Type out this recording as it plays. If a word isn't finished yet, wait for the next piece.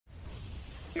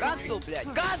Cancel,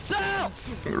 блядь! Cancel!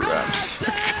 Rams.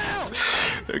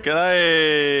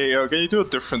 Can you do a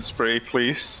different spray,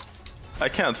 please? I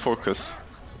can't focus.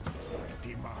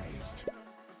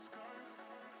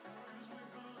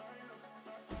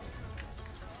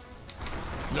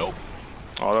 Nope.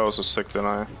 Oh, that was a sick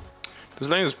deny. This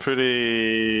lane is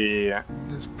pretty...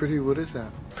 It's pretty, what is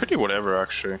that? Pretty whatever,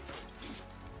 actually.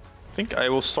 I think I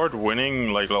will start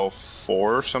winning like level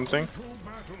 4 or something.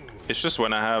 It's just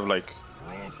when I have like...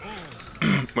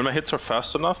 when my hits are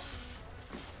fast enough,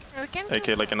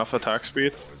 aka like enough attack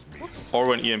speed, or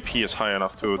when EMP is high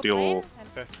enough to deal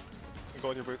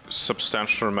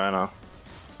substantial mana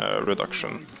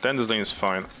reduction, then this lane is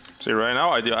fine. See, right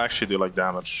now I actually do like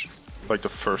damage, like the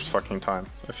first fucking time,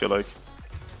 I feel like.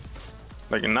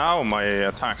 Like now my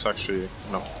attacks actually,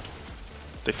 you know,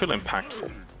 they feel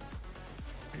impactful.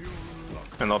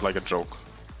 And not like a joke.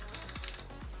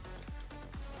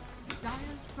 Dire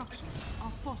structures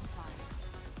are fortified.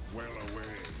 Well away.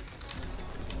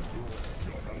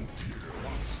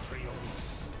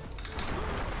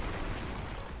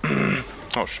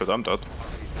 Oh shit, I'm dead.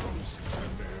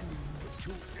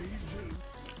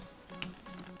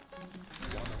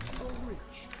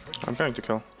 I'm going to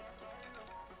kill.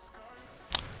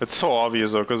 It's so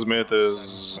obvious though, because mid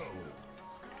is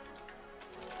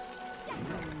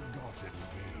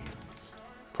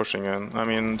pushing in. I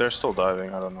mean, they're still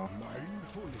diving, I don't know.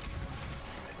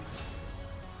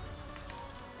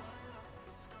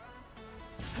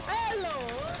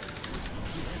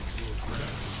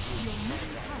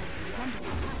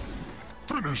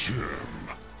 Finish him.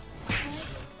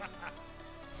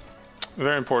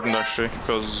 Very important actually,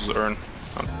 because Urn.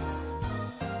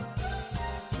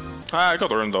 I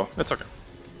got Urn though, it's okay.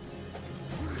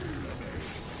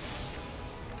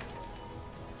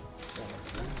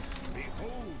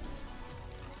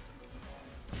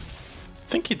 I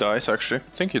think he dies actually,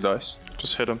 I think he dies.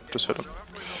 Just hit him, just hit him.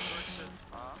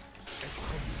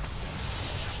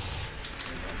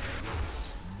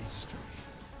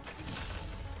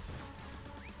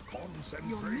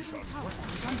 Your middle tower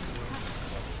is under attack.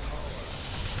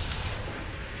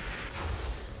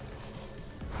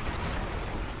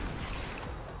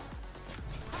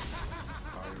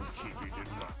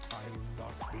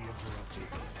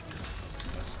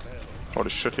 Holy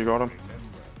shit, he got him.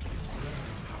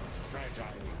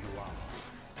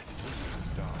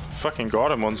 Fucking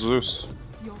got him on Zeus.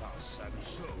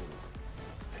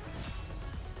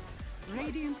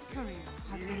 Radiant's courier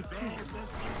has been killed.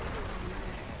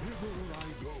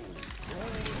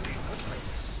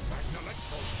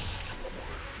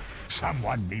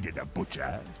 Someone needed a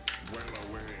butcher. Well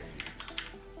away.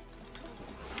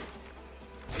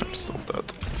 I'm still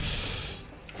dead.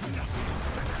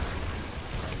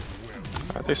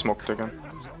 They smoked again.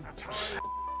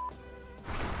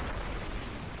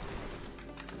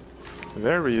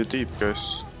 Very deep,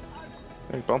 guys.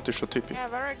 I think Bounty should TP. Yeah,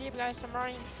 very deep, guys. I'm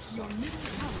running. Your middle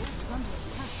tower is under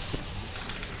attack.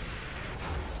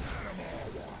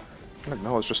 Like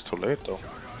now it's just too late though.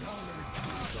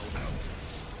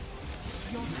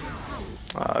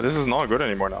 This is not good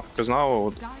anymore now, because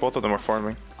now both of them are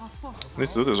farming. I need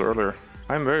to do this earlier.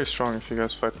 I'm very strong if you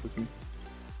guys fight with me.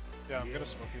 Yeah, I'm gonna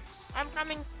smoke it. I'm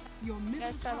coming. Your middle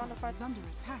Yes, I want to tower fight. is under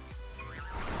attack.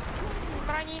 I'm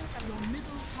running. Your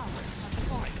middle tower has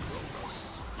fallen.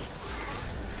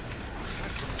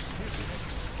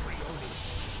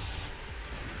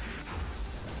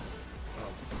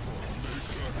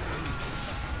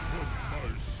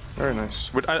 Very nice.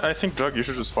 But I think Jug, you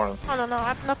should just farm him. No,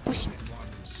 I'm not pushing.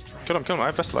 Kill him, I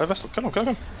have Vestal, kill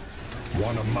him.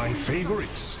 One of my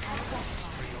favorites.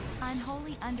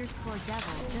 Unholy _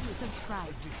 devil just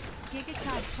subscribed.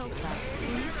 Gigatrod Qojqva,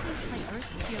 will you please play Earth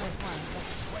Spirit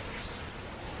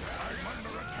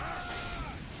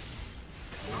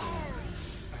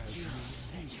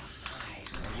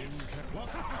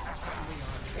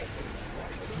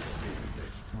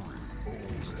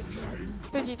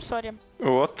 1? Too deep, sorry.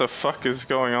 What the fuck is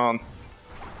going on?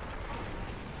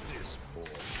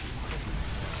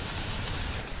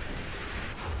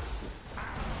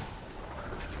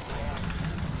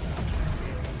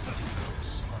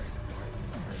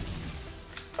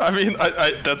 I mean,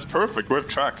 that's perfect. We have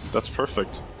track. That's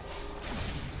perfect.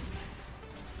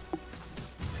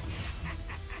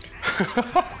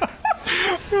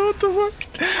 What the fuck?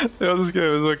 Yeah, this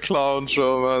game is a clown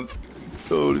show, man.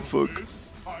 Holy fuck.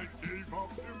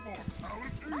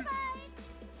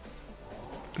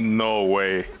 No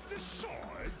way.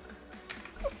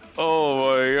 Oh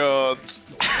my god.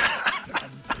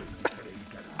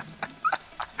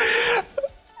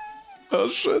 Oh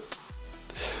shit.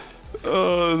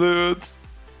 Oh dude.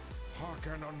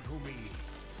 Hearken unto me.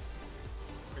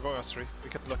 We're going us 3. We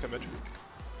can look at mid.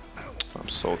 I'm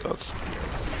so dead.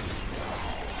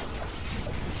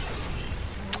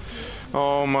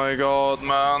 Oh my god,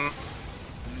 man.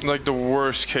 Like the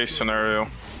worst case scenario.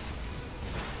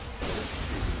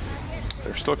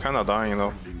 They're still kind of dying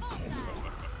though.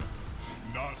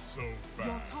 Not so fast.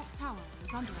 Your top tower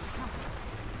is under attack.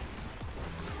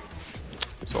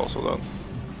 It's also dead.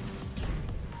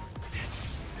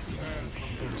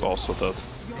 It's also dead.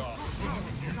 Your top tower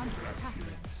is under attack.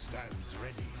 Stands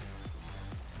ready.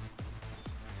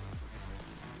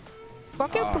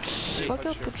 Fuck your push. Fuck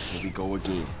your push. Here we go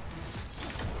again.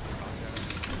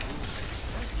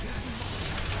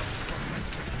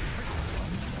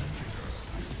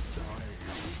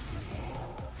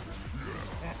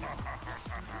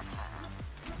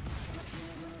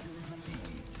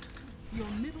 Your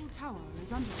middle tower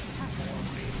is under attack.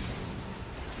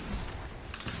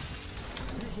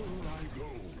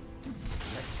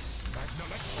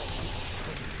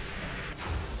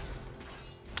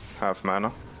 Half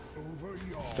mana.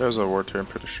 There's a ward here, I'm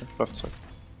pretty sure. Left side.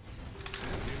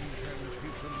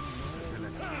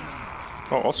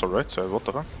 Oh, also right side, what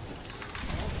the fuck?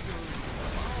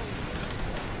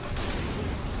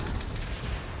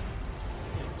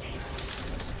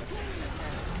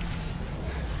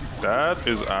 That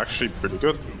is actually pretty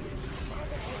good.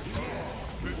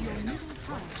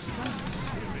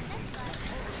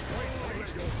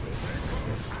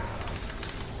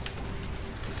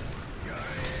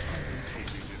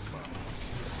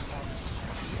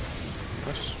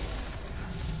 Nice.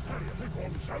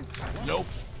 Nope.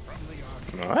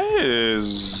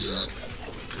 Nice.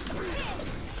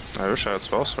 I wish I had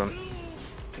spells for him.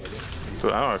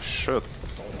 Dude, I don't have shit.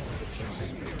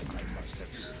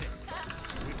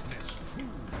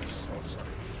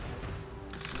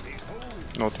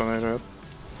 No tornado yet.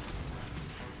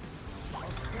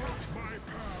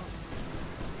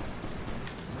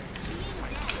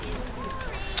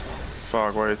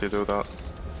 Fuck, why did he do that?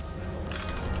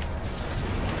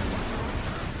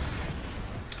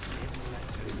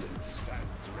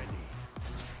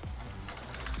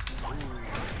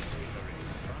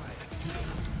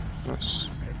 Nice.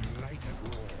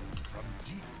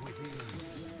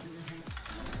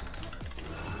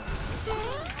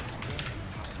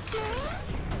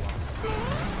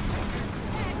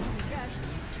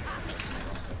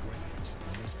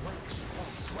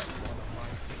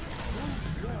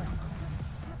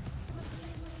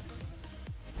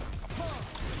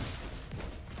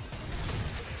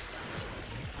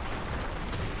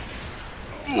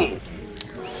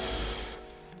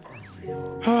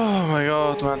 Oh my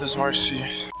god, man, this Marcy.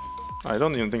 I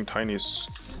don't even think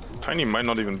Tiny might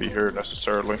not even be here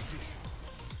necessarily.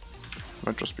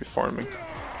 Might just be farming.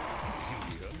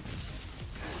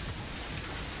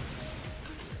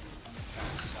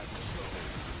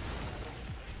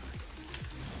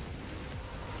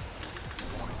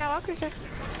 Yeah, walk with her.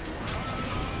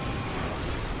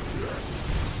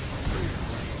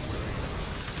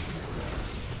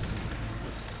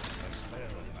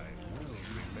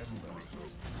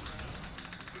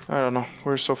 I don't know,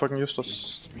 we're so fucking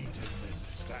useless.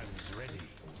 Stands ready.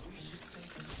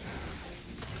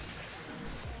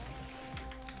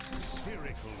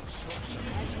 Spherical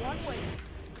sorcery.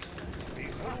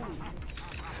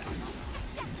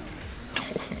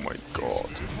 Oh my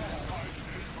god.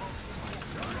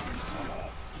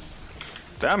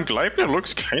 Damn, Gleipnir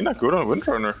looks kinda good on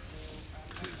Windrunner.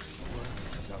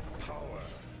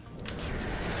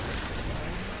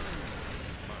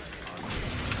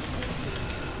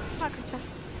 Walk with her.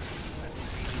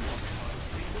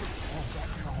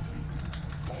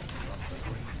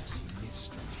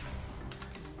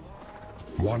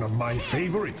 One of my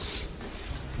favorites.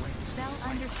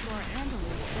 Bell_Andalou looks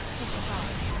to the ball.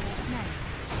 Nice.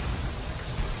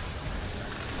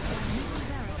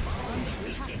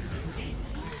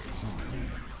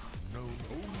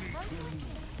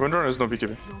 Windrunner is no BKB.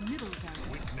 Your middle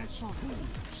barracks has fallen.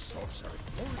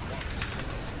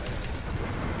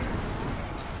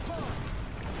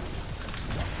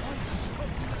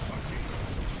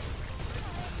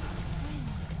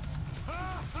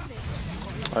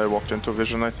 I walked into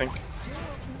vision, I think.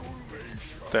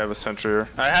 They have a sentry here.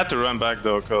 I had to run back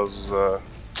though, cause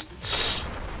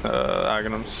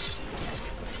Aghanims.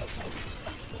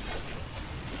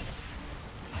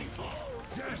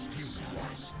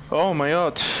 Oh my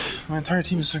god, my entire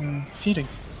team is feeding.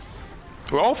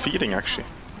 We're all feeding actually.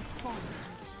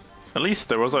 At least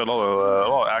there was a lot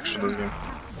of action this game.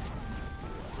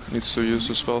 Needs to use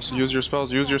the spells. Use your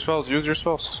spells. Use your spells. Use your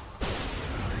spells.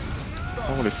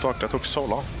 Holy fuck, that took so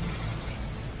long.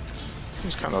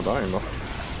 He's kind of dying though.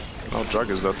 No, Jug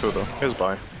is dead too though. He's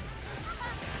by.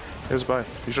 Here's buy.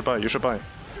 You should buy. You should buy.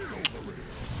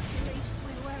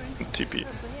 TP.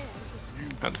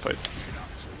 And fight.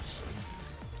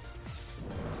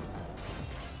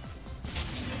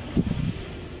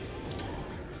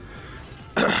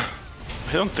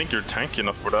 I don't think you're tanky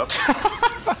enough for that.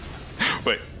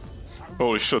 Wait.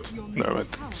 Holy shit. Never mind.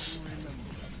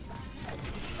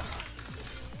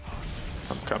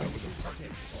 I'm coming.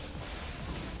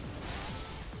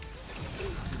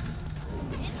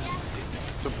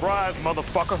 Surprise,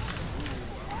 motherfucker!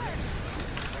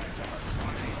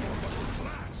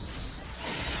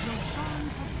 Roshan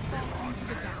has fallen to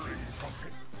the battle.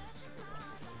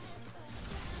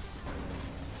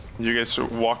 You guys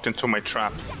walked into my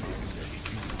trap.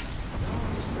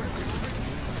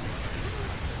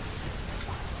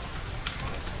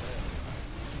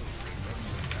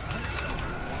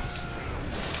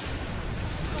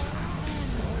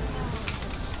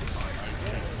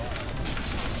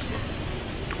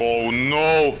 Oh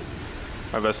no!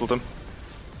 I vesseled him.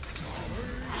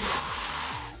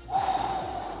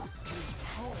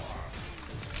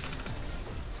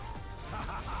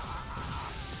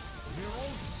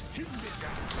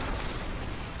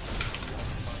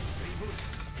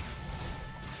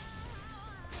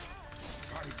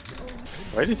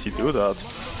 Why did he do that?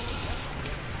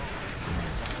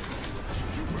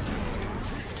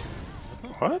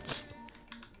 What?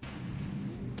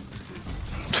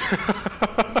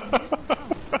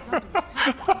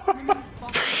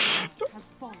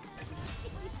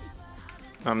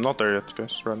 I'm not there yet,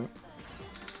 guys. Running.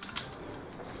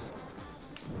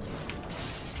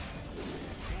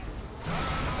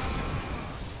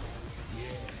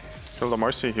 Kill the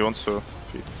Marcy. He wants to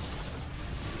feed.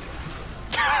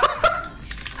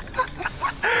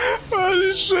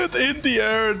 Holy shit! In the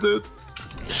air, dude.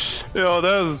 Yo,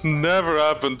 that has never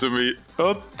happened to me.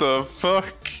 What the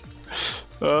fuck?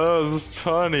 That was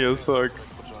funny as fuck.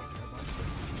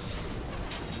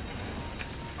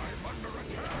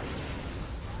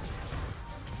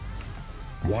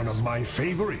 One of my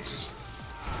favorites.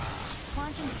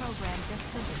 Quantum program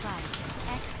just subscribed.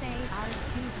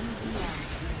 XAR2BDM.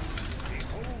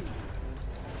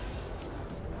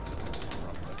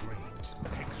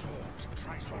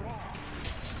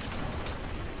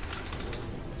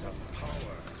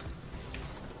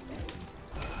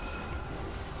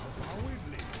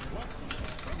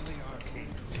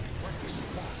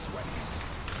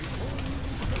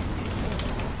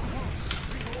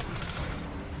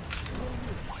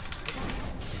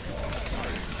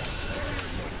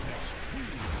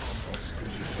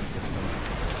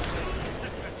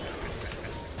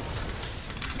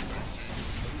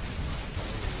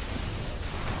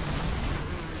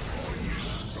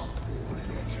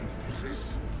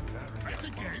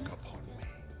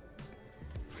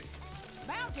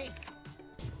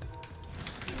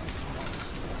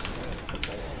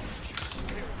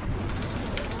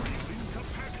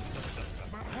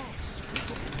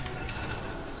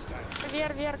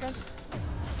 Vegas.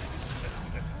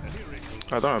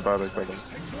 I don't have bad back then.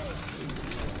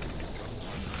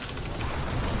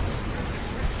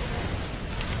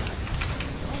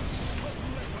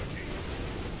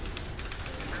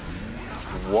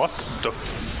 What the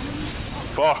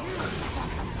fuck?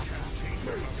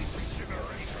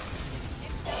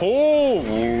 Holy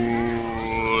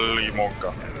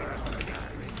monka.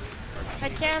 I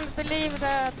can't believe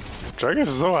that. Jack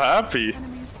is so happy.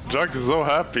 Jack is so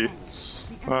happy.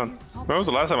 Man, when was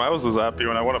the last time I was this happy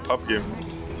when I won a pub game?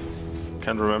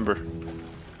 Can't remember.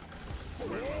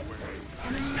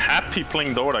 Happy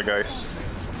playing Dota, guys.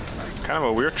 Kind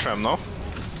of a weird trend, no?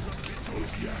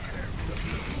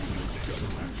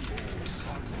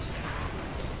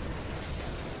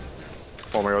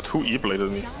 Oh my god, who E-bladed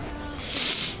me?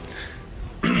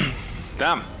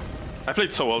 Damn, I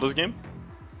played so well this game.